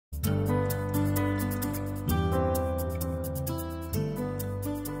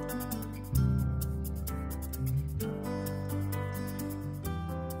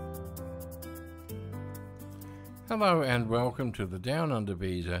Hello and welcome to the Down Under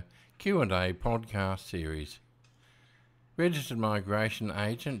Visa Q&A podcast series. Registered Migration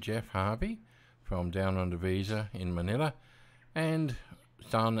Agent Jeff Harvie from Down Under Visa in Manila and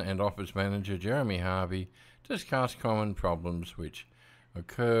Son and Office Manager Jeremy Harvie discuss common problems which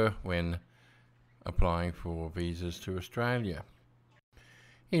occur when applying for visas to Australia.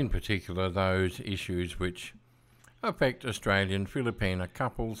 In particular, those issues which affect Australian Filipina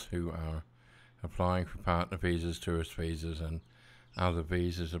couples who are applying for partner visas, tourist visas and other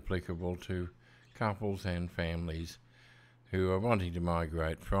visas applicable to couples and families who are wanting to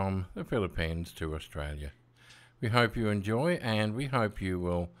migrate from the Philippines to Australia. We hope you enjoy, and we hope you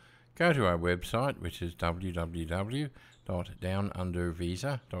will go to our website, which is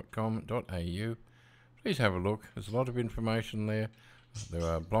www.downundervisa.com.au. Please have a look. There's a lot of information there. There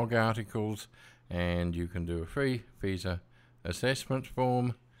are blog articles, and you can do a free visa assessment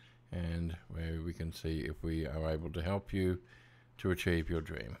form, and where we can see if we are able to help you to achieve your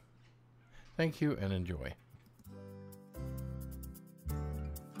dream. Thank you and enjoy.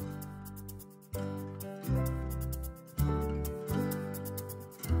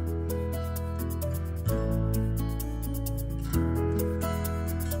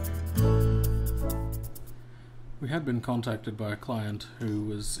 We had been contacted by a client who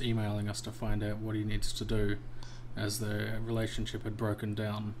was emailing us to find out what he needs to do, as their relationship had broken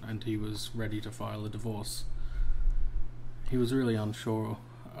down and he was ready to file a divorce. He was really unsure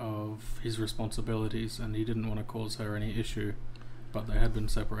of his responsibilities and he didn't want to cause her any issue, but they had been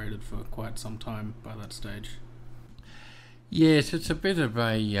separated for quite some time by that stage. Yes, it's a bit of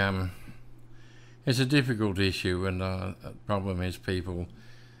a it's a difficult issue, and the problem is people,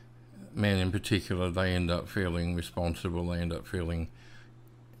 men in particular, they end up feeling responsible. They end up feeling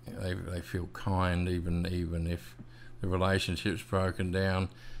they feel kind even if the relationship's broken down,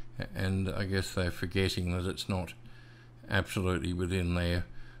 and I guess they're forgetting that it's not absolutely within their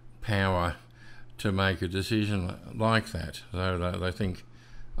power to make a decision like that. So they think,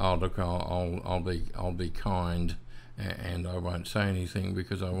 oh look, I'll be kind and I won't say anything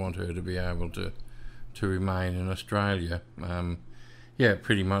because I want her to be able to remain in Australia. Yeah,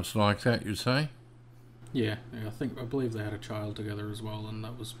 pretty much like that, you'd say. Yeah, I believe they had a child together as well, and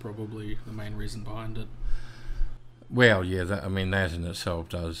that was probably the main reason behind it. Well, yeah, that in itself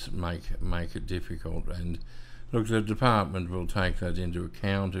does make it difficult. And look, the department will take that into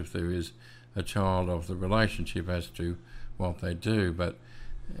account if there is a child of the relationship as to what they do, but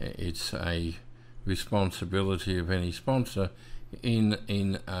it's a responsibility of any sponsor in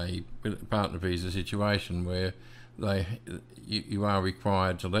a partner visa situation where you are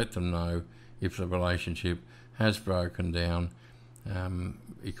required to let them know if the relationship has broken down,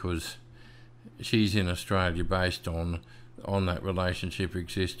 because she's in Australia based on that relationship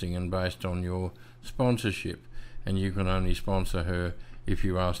existing and based on your sponsorship, and you can only sponsor her if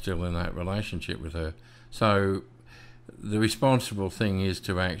you are still in that relationship with her. So the responsible thing is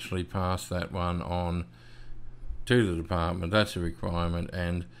to actually pass that one on to the department. That's a requirement,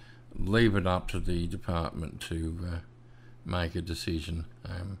 and leave it up to the department to make a decision.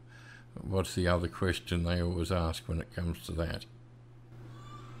 What's the other question they always ask when it comes to that?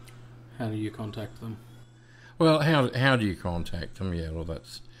 How do you contact them? Well, how do you contact them? Yeah, well,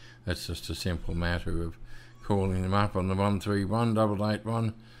 that's just a simple matter of calling them up on the 131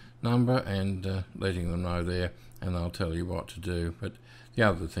 881 number and letting them know there, and they'll tell you what to do. But the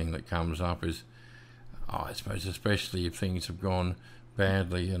other thing that comes up is, I suppose, especially if things have gone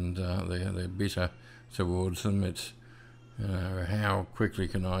badly and they're bitter towards them, it's how quickly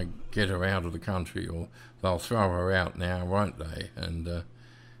can I get her out of the country, or they'll throw her out now, won't they? And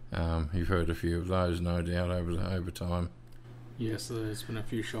you've heard a few of those, no doubt, over time. Yes, there's been a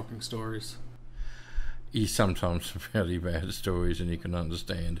few shocking stories. Sometimes fairly bad stories, and you can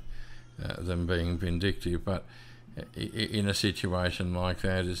understand them being vindictive, but in a situation like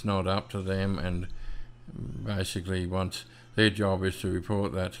that, it's not up to them, and basically once their job is to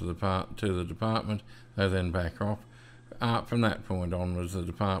report that to the department, they then back off. From that point onwards, the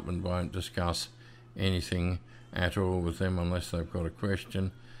department won't discuss anything at all with them unless they've got a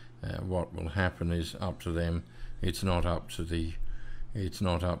question. What will happen is up to them. It's not up to the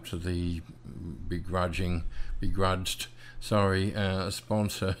begrudged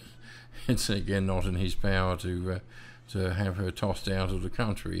sponsor. It's again not in his power to have her tossed out of the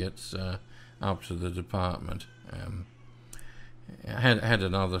country. It's up to the department. Had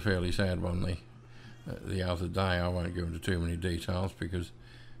another fairly sad one the other day. I won't go into too many details because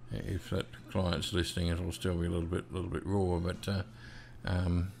if that client's listening, it'll still be a little bit raw. But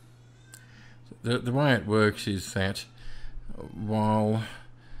the way it works is that while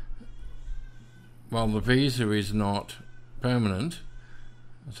Well, the visa is not permanent,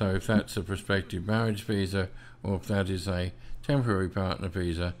 so if that's a prospective marriage visa or if that is a temporary partner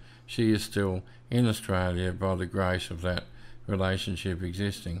visa, she is still in Australia by the grace of that relationship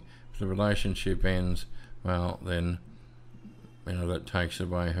existing. If the relationship ends, well, then that takes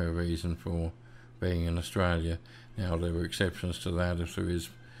away her reason for being in Australia. Now, there are exceptions to that if there is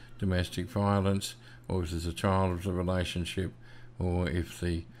domestic violence, or if there's a child of the relationship, or if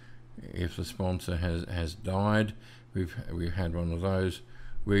the sponsor has died. We've had one of those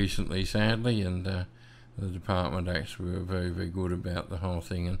recently, sadly, and the department actually were very, very good about the whole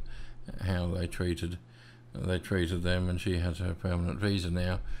thing and how they treated them, and she has her permanent visa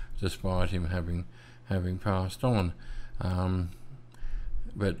now, despite him having passed on.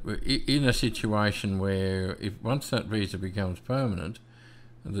 But in a situation where once that visa becomes permanent,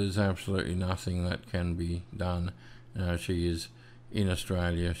 there's absolutely nothing that can be done. She is in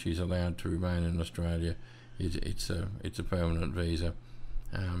Australia. She's allowed to remain in Australia. It's a permanent visa.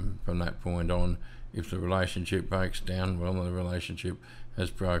 From that point on, if the relationship breaks down, well, the relationship has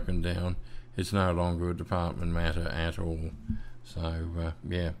broken down. It's no longer a department matter at all. So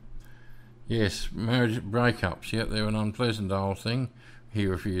yes, marriage breakups. Yet they're an unpleasant old thing.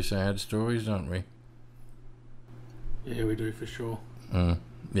 Hear a few sad stories, don't we? Yeah, we do for sure.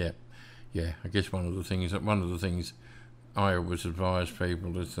 Yeah. I guess one of the things I always advise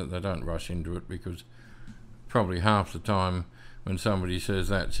people is that they don't rush into it, because probably half the time when somebody says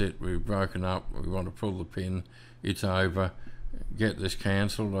that's it, we've broken up, we want to pull the pin, it's over, get this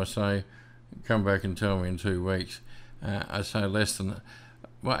cancelled, I say, come back and tell me in 2 weeks. I say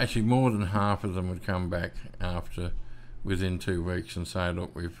actually more than half of them would come back within 2 weeks and say,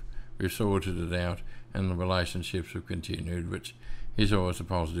 look, we've sorted it out and the relationships have continued, which is always a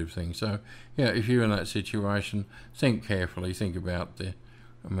positive thing. So yeah, if you're in that situation, think carefully, think about the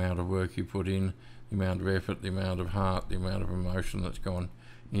amount of work you put in, the amount of effort, the amount of heart, the amount of emotion that's gone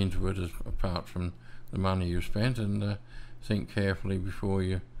into it, apart from the money you've spent, and think carefully before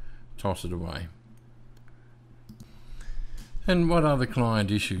you toss it away. And what other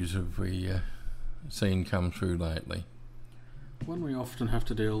client issues have we seen come through lately? One we often have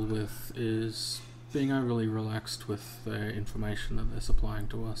to deal with is being overly relaxed with their information that they're supplying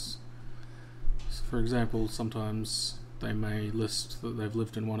to us. So for example, sometimes they may list that they've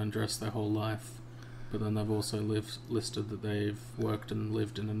lived in one address their whole life, but then they've also listed that they've worked and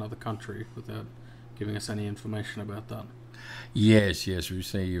lived in another country without giving us any information about that. Yes, we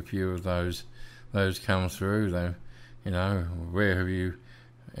see a few of those come through. Where have you,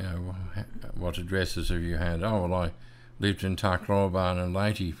 what addresses have you had? Oh, well, I lived in Tacloban and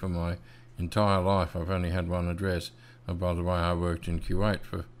Leyte for my entire life. I've only had one address. And by the way, I worked in Kuwait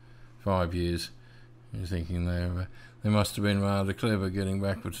for 5 years. You're thinking they must have been rather clever getting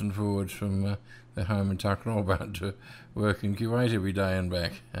backwards and forwards from their home in Tacloban to work in Kuwait every day and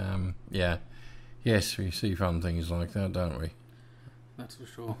back. Yes, we see fun things like that, don't we? That's for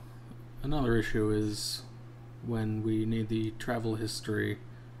sure. Another issue is when we need the travel history.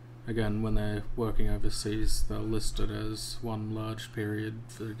 Again, when they're working overseas, they'll list it as one large period,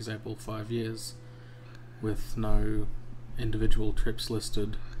 for example 5 years, with no individual trips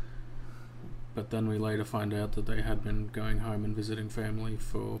listed. But then we later find out that they had been going home and visiting family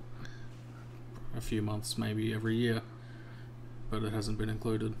for a few months, maybe every year, but it hasn't been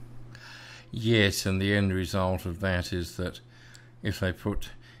included. Yes, and the end result of that is that if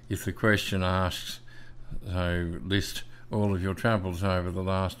the question asks, so list all of your travels over the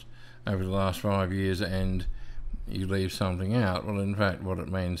last 5 years, and you leave something out, well, in fact, what it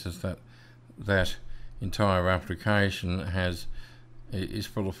means is that entire application is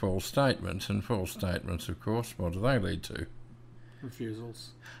full of false statements, and false statements, of course, what do they lead to?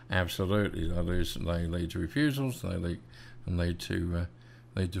 Refusals. Absolutely, they lead to refusals. They lead to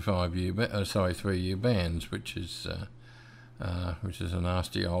 3-year bans, which is a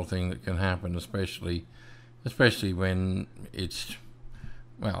nasty old thing that can happen, especially when it's.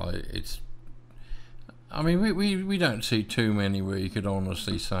 I mean, we don't see too many where you could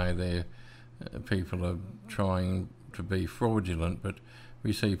honestly say people are trying to be fraudulent, but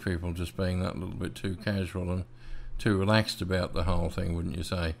we see people just being that little bit too casual and too relaxed about the whole thing, wouldn't you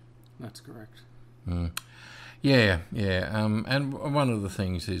say? That's correct. Yeah. And one of the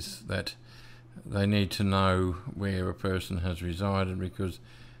things is that they need to know where a person has resided, because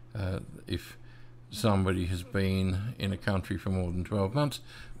if somebody has been in a country for more than 12 months,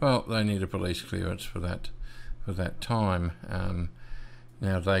 well, they need a police clearance for that time.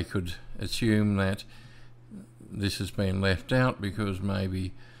 Now, they could assume that this has been left out because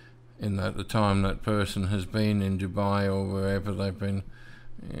maybe in the time that person has been in Dubai or wherever they've been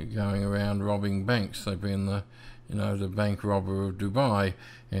going around robbing banks. They've been the bank robber of Dubai,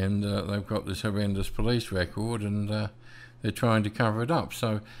 and they've got this horrendous police record, and they're trying to cover it up.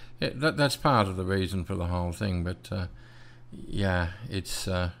 So that's part of the reason for the whole thing. But it's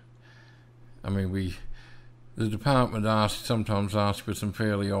the department sometimes ask for some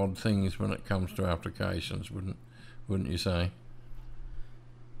fairly odd things when it comes to applications, wouldn't you say?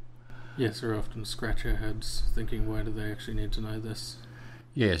 Yes, we often scratch our heads thinking, why do they actually need to know this?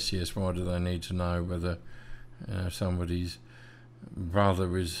 Yes, why do they need to know whether somebody's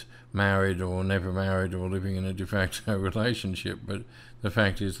brother is married or never married or living in a de facto relationship? But the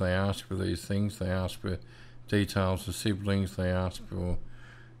fact is, they ask for these things. They ask for details of siblings. They ask for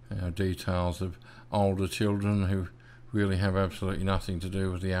details of older children who really have absolutely nothing to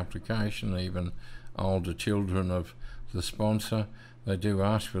do with the application, even older children of the sponsor. They do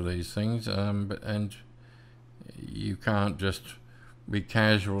ask for these things, and you can't just be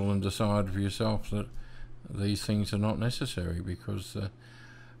casual and decide for yourself that these things are not necessary, because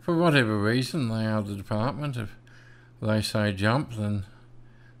for whatever reason, they are the department. If they say jump, then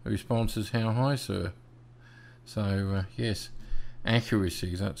the response is how high, sir? So yes,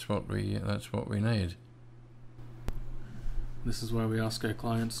 accuracy, that's what we need. This is why we ask our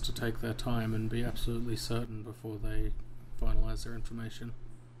clients to take their time and be absolutely certain before they finalise their information.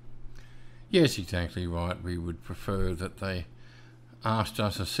 Yes, exactly right. We would prefer that they asked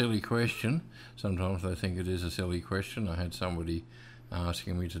us a silly question. Sometimes they think it is a silly question. I had somebody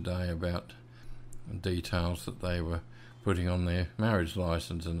asking me today about details that they were putting on their marriage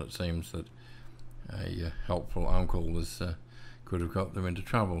licence, and it seems that a helpful uncle could have got them into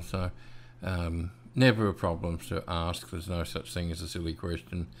trouble. So never a problem to ask. There's no such thing as a silly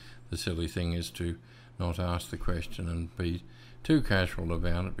question. The silly thing is to not ask the question and be too casual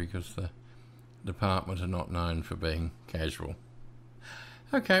about it, because the department are not known for being casual.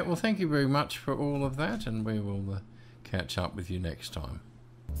 Okay, well, thank you very much for all of that, and we will catch up with you next time.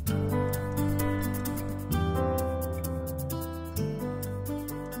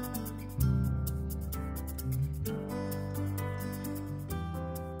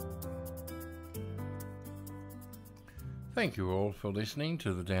 Thank you all for listening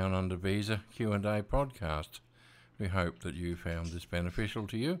to the Down Under Visa Q&A podcast. We hope that you found this beneficial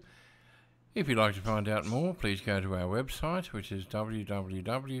to you. If you'd like to find out more, please go to our website, which is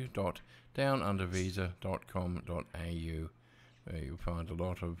www.downundervisa.com.au, where you'll find a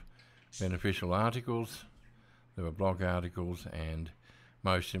lot of beneficial articles. There are blog articles, and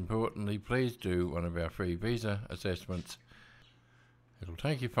most importantly, please do one of our free visa assessments. It'll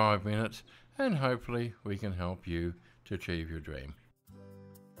take you 5 minutes, and hopefully we can help you to achieve your dream.